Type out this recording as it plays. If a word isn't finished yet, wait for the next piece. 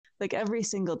like every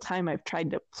single time I've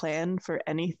tried to plan for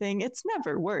anything, it's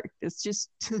never worked. It's just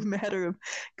a matter of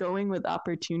going with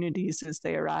opportunities as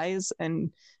they arise and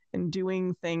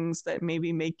doing things that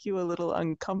maybe make you a little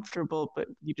uncomfortable, but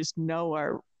you just know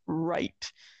are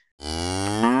right.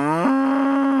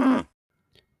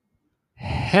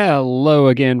 Hello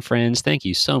again, friends. Thank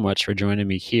you so much for joining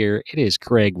me here. It is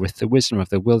Greg with the Wisdom of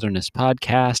the Wilderness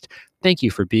podcast. Thank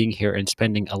you for being here and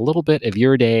spending a little bit of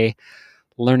your day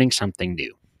learning something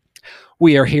new.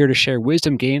 We are here to share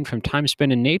wisdom gained from time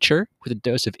spent in nature with a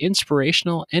dose of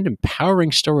inspirational and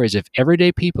empowering stories of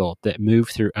everyday people that move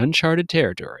through uncharted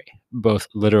territory, both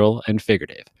literal and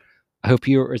figurative. I hope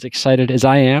you are as excited as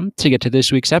I am to get to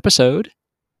this week's episode.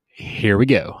 Here we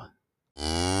go.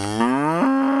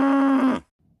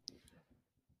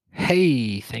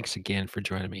 Hey, thanks again for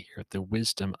joining me here at the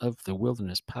Wisdom of the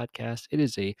Wilderness podcast. It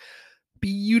is a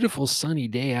beautiful sunny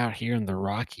day out here in the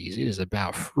Rockies. It is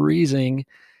about freezing,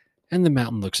 and the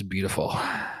mountain looks beautiful.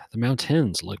 The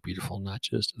mountains look beautiful, not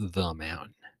just the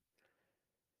mountain.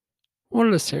 I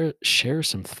wanted to share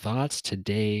some thoughts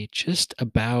today just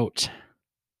about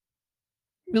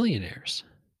millionaires.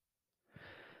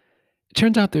 It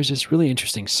turns out there's this really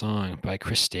interesting song by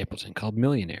Chris Stapleton called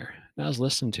Millionaire. And I was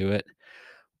listening to it,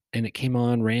 and it came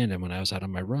on random when I was out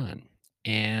on my run.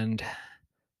 And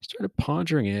started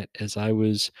pondering it as I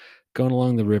was going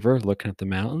along the river, looking at the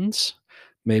mountains,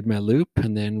 made my loop,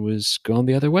 and then was going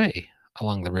the other way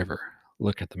along the river,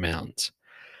 looking at the mountains.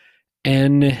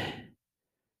 And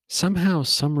somehow,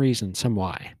 some reason, some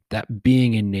why, that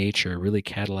being in nature really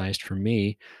catalyzed for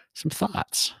me some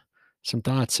thoughts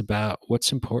about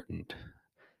what's important.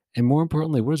 And more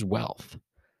importantly, what is wealth?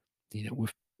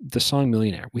 With the song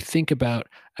Millionaire, we think about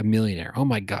a millionaire. Oh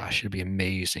my gosh, it'd be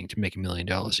amazing to make $1 million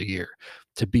a year,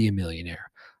 to be a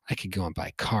millionaire. I could go and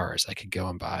buy cars. I could go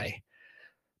and buy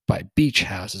beach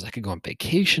houses. I could go on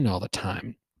vacation all the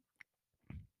time.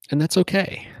 And that's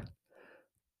okay.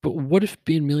 But what if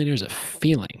being a millionaire is a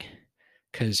feeling?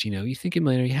 Because, you think a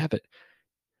millionaire, you have it.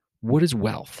 What is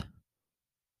wealth?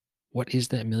 What is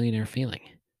that millionaire feeling?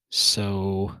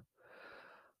 So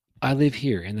I live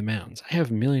here in the mountains. I have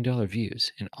 $1 million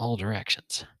views in all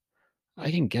directions.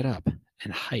 I can get up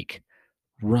and hike,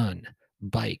 run,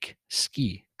 bike,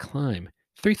 ski, climb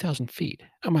 3,000 feet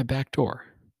out my back door.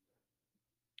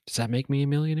 Does that make me a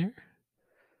millionaire?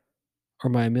 Or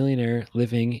am I a millionaire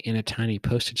living in a tiny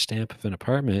postage stamp of an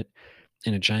apartment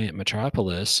in a giant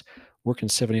metropolis, working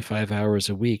 75 hours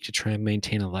a week to try and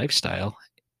maintain a lifestyle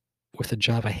with a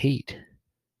job I hate?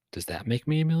 Does that make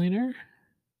me a millionaire?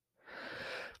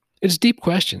 It's deep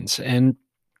questions. And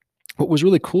what was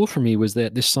really cool for me was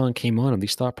that this song came on and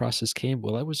these thought processes came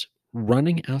while I was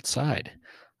running outside.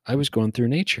 I was going through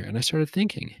nature and I started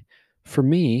thinking, for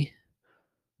me,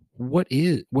 what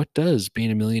does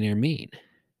being a millionaire mean?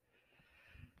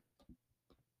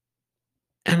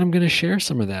 And I'm going to share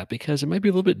some of that because it might be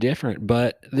a little bit different,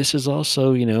 but this is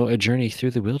also, a journey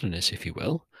through the wilderness, if you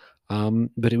will.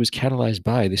 But it was catalyzed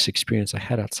by this experience I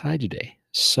had outside today.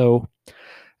 So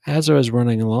as I was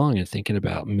running along and thinking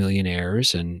about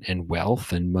millionaires and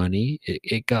wealth and money,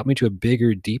 it got me to a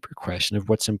bigger, deeper question of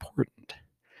what's important.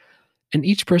 And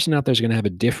each person out there is going to have a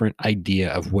different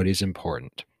idea of what is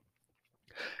important.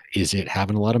 Is it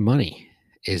having a lot of money?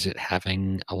 Is it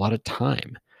having a lot of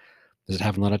time? Is it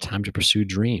having a lot of time to pursue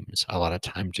dreams? A lot of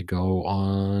time to go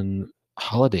on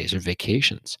holidays or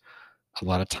vacations? A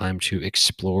lot of time to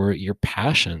explore your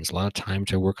passions? A lot of time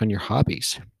to work on your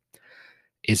hobbies?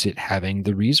 Is it having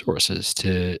the resources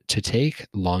to take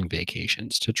long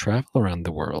vacations, to travel around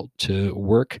the world, to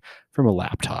work from a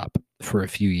laptop for a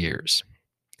few years?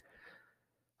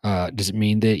 Does it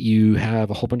mean that you have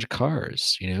a whole bunch of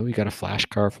cars? You got a flash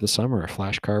car for the summer, a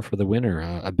flash car for the winter,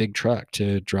 a big truck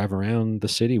to drive around the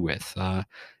city with, a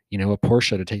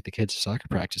Porsche to take the kids to soccer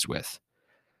practice with.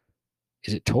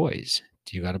 Is it toys?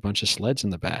 Do you got a bunch of sleds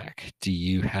in the back? Do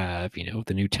you have,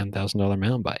 the new $10,000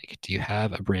 mountain bike? Do you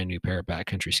have a brand new pair of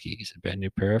backcountry skis, a brand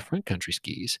new pair of front country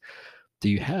skis? Do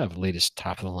you have latest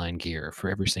top of the line gear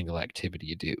for every single activity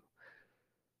you do?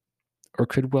 Or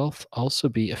could wealth also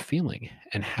be a feeling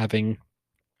and having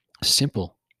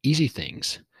simple, easy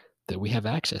things that we have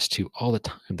access to all the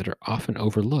time that are often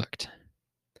overlooked?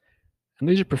 And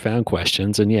these are profound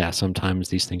questions. And yeah, sometimes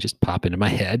these things just pop into my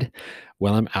head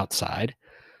while I'm outside.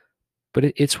 But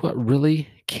it's what really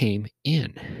came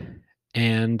in.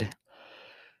 And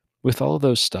with all of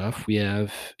those stuff, I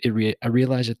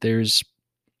realize that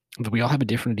we all have a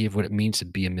different idea of what it means to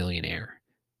be a millionaire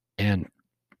and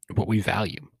what we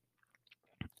value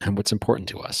and what's important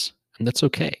to us. And that's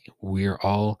okay. We're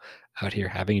all out here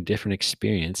having a different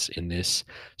experience in this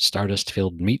stardust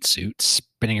filled meat suit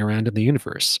spinning around in the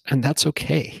universe. And that's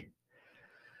okay.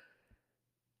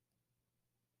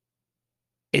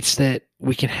 It's that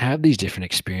we can have these different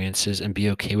experiences and be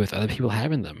okay with other people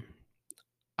having them.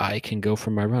 I can go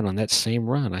for my run. On that same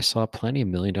run, I saw plenty of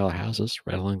 $1 million houses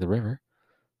right along the river.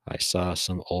 I saw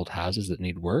some old houses that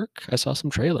need work. I saw some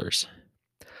trailers.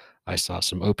 I saw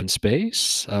some open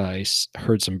space.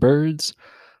 Heard some birds.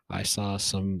 I saw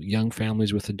some young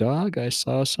families with a dog. I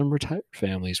saw some retired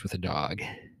families with a dog.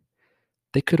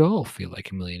 They could all feel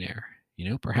like a millionaire.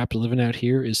 Perhaps living out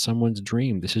here is someone's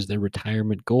dream. This is their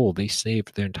retirement goal. They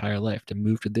saved their entire life to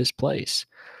move to this place.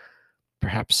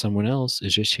 Perhaps someone else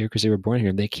is just here because they were born here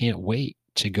and they can't wait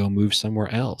to go move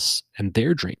somewhere else. And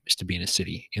their dream is to be in a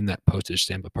city in that postage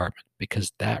stamp apartment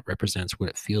because that represents what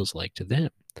it feels like to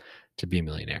them to be a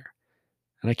millionaire.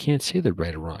 And I can't say they're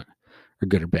right or wrong or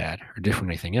good or bad or different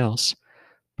or anything else,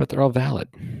 but they're all valid.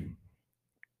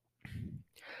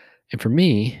 And for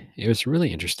me, it was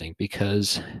really interesting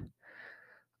because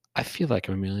I feel like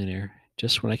I'm a millionaire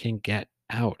just when I can get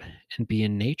out and be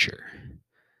in nature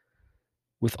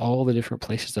with all the different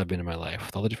places I've been in my life,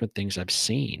 with all the different things I've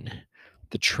seen,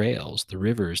 the trails, the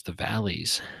rivers, the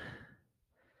valleys.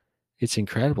 It's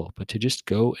incredible. But to just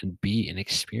go and be and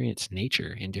experience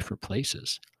nature in different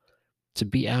places, to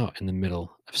be out in the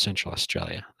middle of Central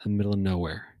Australia, in the middle of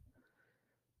nowhere,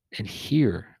 and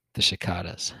hear the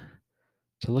cicadas,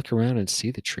 to look around and see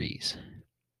the trees,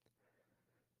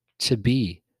 to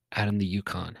be out in the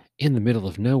Yukon, in the middle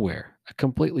of nowhere, a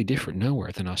completely different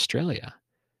nowhere than Australia,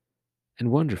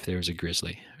 and wonder if there was a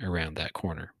grizzly around that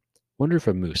corner. Wonder if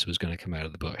a moose was going to come out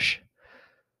of the bush.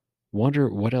 Wonder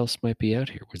what else might be out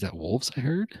here. Was that wolves I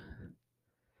heard?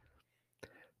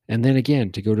 And then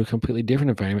again, to go to a completely different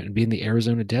environment and be in the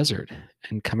Arizona desert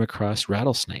and come across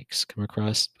rattlesnakes, come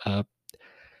across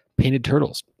painted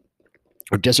turtles,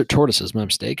 or desert tortoises, my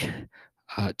mistake,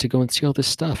 to go and see all this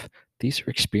stuff. These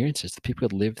are experiences that people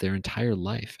could live their entire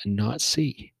life and not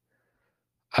see.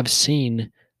 I've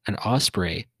seen an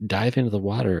osprey dive into the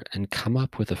water and come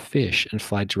up with a fish and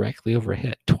fly directly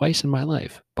overhead twice in my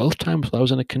life, both times while I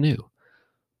was in a canoe.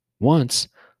 Once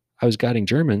I was guiding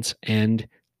Germans, and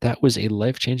that was a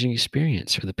life-changing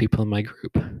experience for the people in my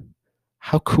group.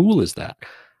 How cool is that?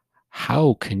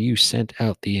 How can you send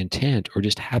out the intent or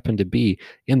just happen to be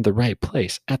in the right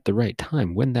place at the right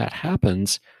time? When that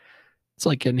happens, it's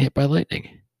like getting hit by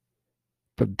lightning.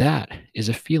 But that is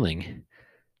a feeling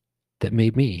that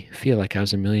made me feel like I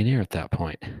was a millionaire at that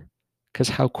point. Because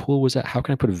how cool was that? How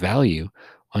can I put value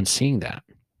on seeing that?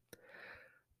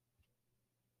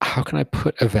 How can I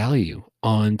put a value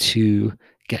onto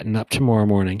getting up tomorrow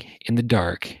morning in the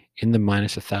dark, in the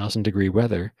minus 1,000-degree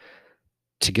weather,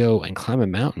 to go and climb a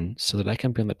mountain so that I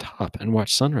can be on the top and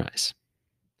watch sunrise?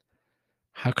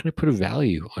 How can I put a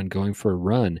value on going for a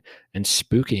run and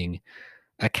spooking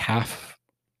a calf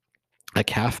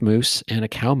moose and a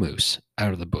cow moose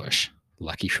out of the bush?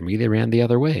 Lucky for me, they ran the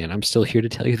other way, and I'm still here to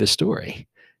tell you the story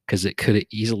because it could have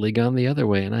easily gone the other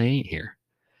way, and I ain't here.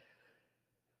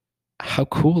 How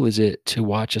cool is it to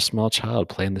watch a small child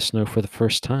play in the snow for the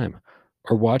first time,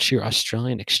 or watch your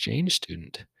Australian exchange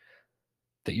student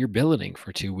that you're billeting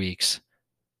for 2 weeks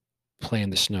play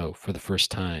in the snow for the first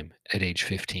time at age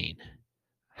 15?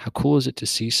 How cool is it to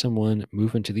see someone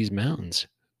move into these mountains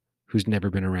who's never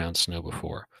been around snow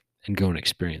before and go and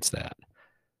experience that?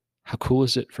 How cool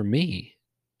is it for me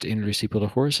to introduce people to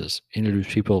horses,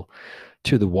 introduce people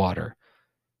to the water,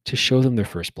 to show them their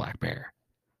first black bear?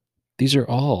 These are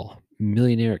all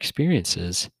millionaire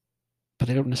experiences, but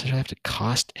they don't necessarily have to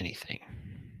cost anything.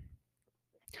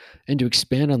 And to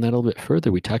expand on that a little bit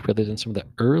further, we talked about this in some of the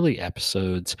early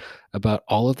episodes about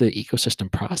all of the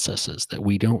ecosystem processes that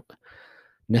we don't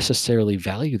necessarily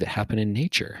value that happen in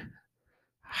nature.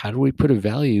 How do we put a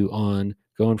value on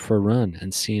going for a run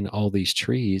and seeing all these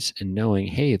trees and knowing,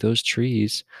 hey, those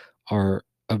trees are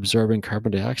absorbing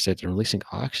carbon dioxide and releasing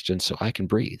oxygen so I can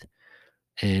breathe?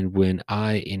 And when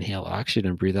I inhale oxygen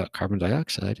and breathe out carbon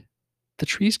dioxide, the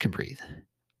trees can breathe.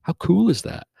 How cool is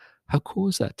that? How cool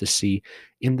is that to see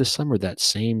in the summer that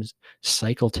same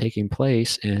cycle taking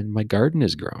place and my garden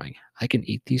is growing? I can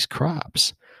eat these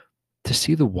crops. To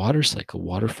see the water cycle,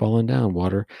 water falling down,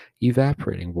 water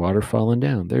evaporating, water falling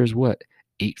down. There's what,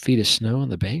 8 feet of snow on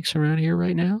the banks around here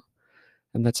right now?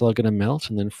 And that's all going to melt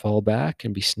and then fall back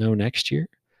and be snow next year.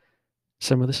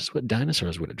 Some of this is what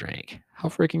dinosaurs would have drank. How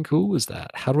freaking cool is that?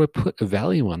 How do I put a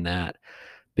value on that?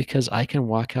 Because I can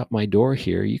walk out my door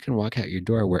here. You can walk out your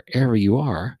door wherever you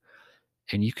are,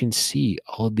 and you can see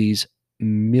all of these $1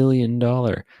 million,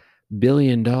 $1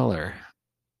 billion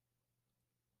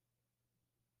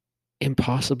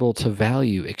impossible to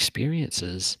value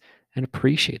experiences and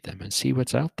appreciate them and see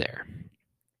what's out there.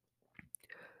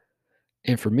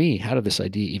 And for me, how did this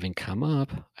idea even come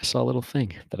up? I saw a little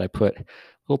thing that I put, a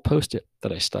little post it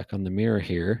that I stuck on the mirror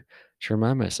here to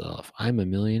remind myself I'm a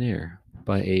millionaire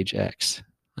by age X.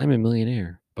 I'm a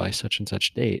millionaire by such and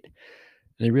such date.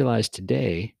 And I realized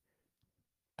today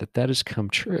that that has come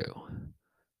true,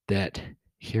 that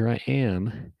here I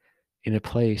am in a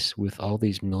place with all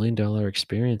these $1 million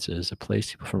experiences, a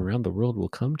place people from around the world will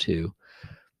come to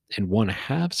and want to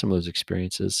have some of those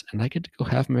experiences. And I get to go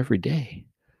have them every day.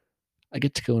 I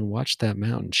get to go and watch that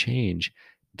mountain change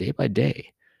day by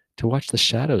day, to watch the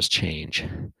shadows change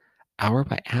hour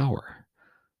by hour.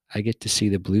 I get to see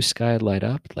the blue sky light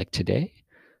up like today.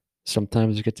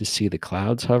 Sometimes I get to see the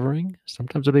clouds hovering.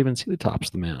 Sometimes I don't even see the tops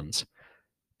of the mountains.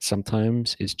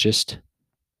 Sometimes it's just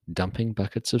dumping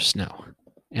buckets of snow.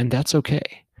 And that's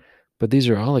okay. But these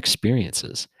are all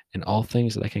experiences and all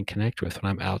things that I can connect with when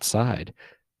I'm outside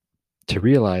to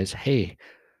realize, hey,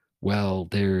 well,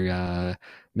 there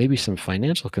may be some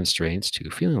financial constraints to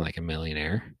feeling like a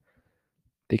millionaire.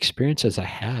 The experiences I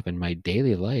have in my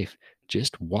daily life,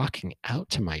 just walking out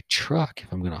to my truck,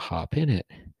 if I'm going to hop in it,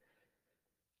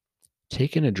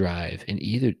 taking a drive in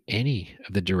either any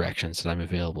of the directions that I'm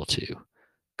available to,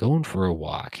 going for a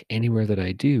walk, anywhere that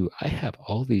I do, I have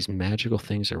all these magical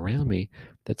things around me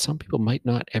that some people might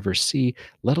not ever see,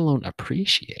 let alone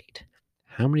appreciate.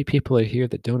 How many people are here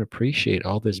that don't appreciate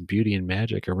all this beauty and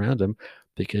magic around them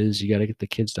because you got to get the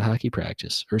kids to hockey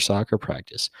practice or soccer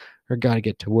practice, or got to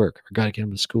get to work, or got to get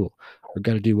them to school, or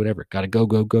got to do whatever, got to go,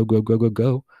 go, go, go, go, go,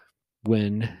 go,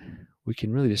 when we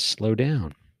can really just slow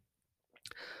down.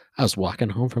 I was walking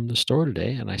home from the store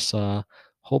today and I saw a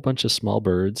whole bunch of small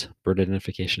birds. Bird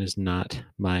identification is not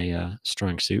my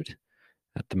strong suit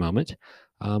at the moment.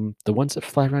 The ones that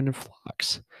fly around in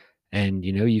flocks. And,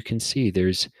 you can see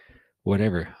there's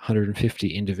whatever,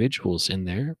 150 individuals in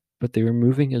there, but they were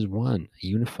moving as one, a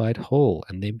unified whole.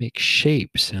 And they make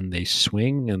shapes and they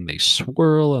swing and they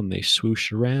swirl and they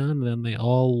swoosh around and then they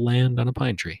all land on a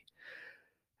pine tree.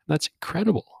 That's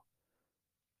incredible.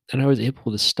 And I was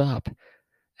able to stop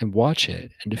and watch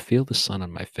it and to feel the sun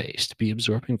on my face, to be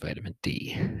absorbing vitamin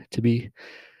D, to be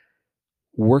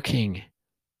working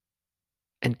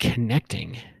and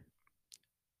connecting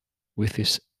with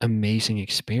this amazing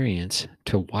experience,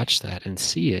 to watch that and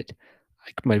see it.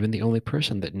 I might have been the only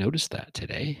person that noticed that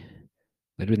today.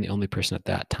 Might have been the only person at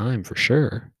that time for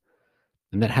sure.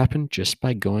 And that happened just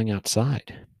by going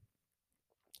outside.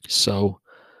 So,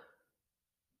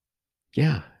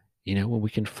 yeah, when we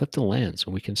can flip the lens,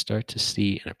 when we can start to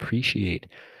see and appreciate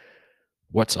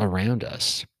what's around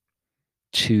us,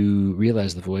 to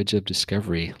realize the voyage of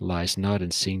discovery lies not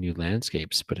in seeing new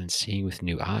landscapes, but in seeing with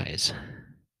new eyes,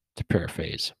 to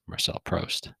paraphrase Marcel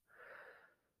Proust.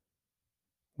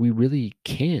 We really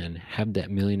can have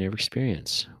that millionaire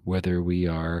experience, whether we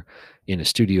are in a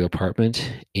studio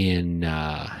apartment in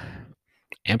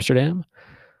Amsterdam,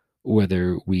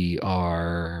 whether we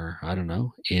are, I don't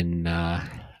know, in,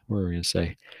 where are we going to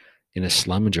say, in a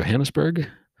slum in Johannesburg,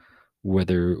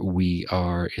 whether we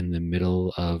are in the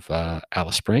middle of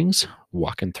Alice Springs,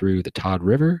 walking through the Todd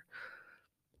River,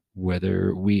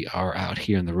 whether we are out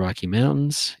here in the Rocky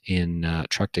Mountains in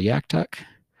Tuktoyaktuk,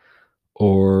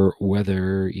 or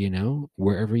whether,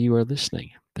 wherever you are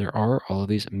listening, there are all of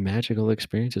these magical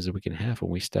experiences that we can have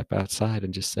when we step outside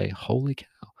and just say, holy cow,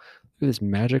 look at this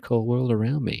magical world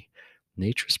around me.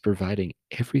 Nature's providing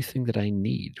everything that I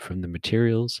need, from the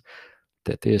materials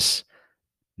that this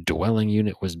dwelling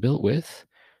unit was built with,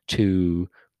 to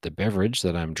the beverage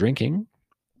that I'm drinking,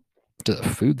 to the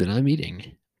food that I'm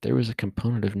eating. There was a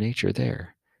component of nature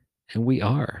there. And we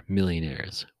are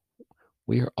millionaires.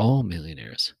 We are all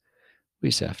millionaires. We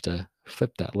just have to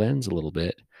flip that lens a little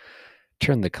bit,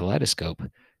 turn the kaleidoscope,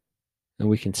 and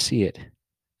we can see it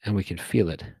and we can feel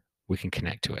it. We can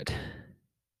connect to it.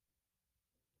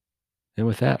 And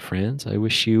with that, friends, I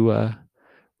wish you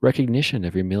recognition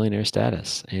of your millionaire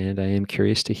status. And I am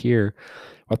curious to hear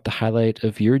what the highlight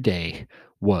of your day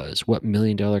was, what $1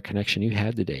 million connection you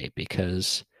had today,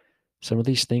 because some of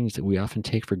these things that we often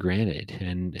take for granted,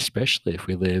 and especially if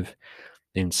we live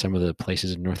in some of the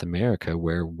places in North America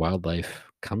where wildlife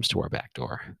comes to our back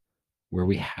door, where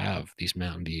we have these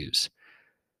mountain views,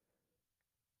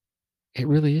 it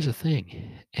really is a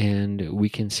thing. And we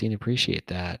can see and appreciate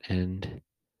that and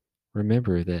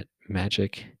remember that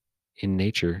magic in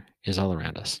nature is all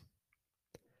around us.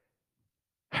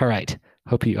 All right.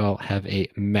 Hope you all have a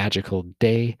magical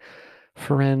day.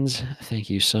 Friends, thank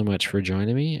you so much for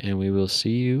joining me, and we will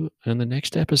see you on the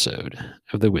next episode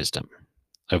of The Wisdom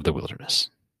of the Wilderness.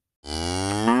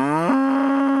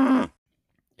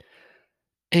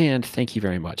 And thank you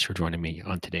very much for joining me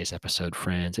on today's episode,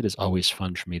 friends. It is always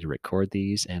fun for me to record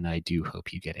these, and I do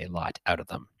hope you get a lot out of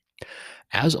them.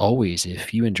 As always,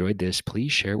 if you enjoyed this,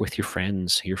 please share it with your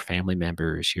friends, your family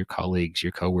members, your colleagues,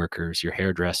 your coworkers, your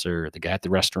hairdresser, the guy at the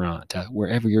restaurant,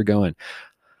 wherever you're going.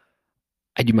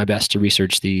 I do my best to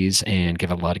research these and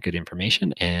give a lot of good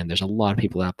information, and there's a lot of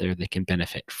people out there that can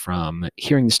benefit from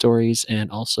hearing the stories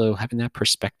and also having that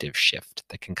perspective shift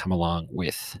that can come along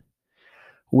with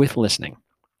listening.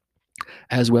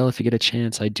 As well, if you get a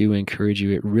chance, I do encourage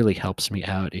you. It really helps me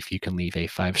out if you can leave a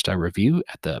 5-star review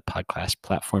at the podcast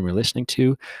platform you're listening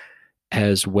to,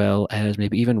 as well as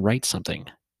maybe even write something.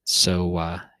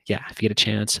 So, yeah, if you get a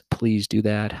chance, please do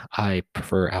that. I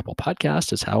prefer Apple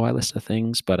Podcasts is how I listen to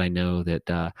things, but I know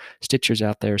that Stitcher's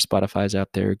out there, Spotify's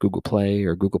out there, Google Play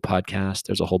or Google Podcast.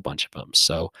 There's a whole bunch of them.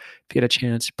 So if you get a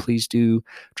chance, please do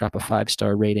drop a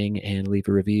 5-star rating and leave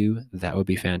a review. That would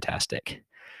be fantastic.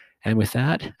 And with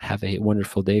that, have a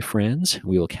wonderful day, friends.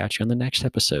 We will catch you on the next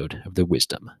episode of The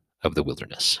Wisdom of the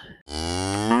Wilderness.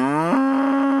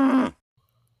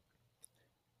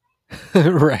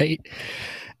 Right.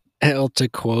 Well, to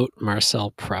quote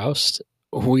Marcel Proust,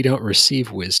 we don't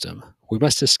receive wisdom. We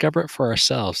must discover it for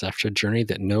ourselves after a journey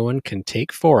that no one can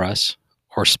take for us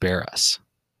or spare us.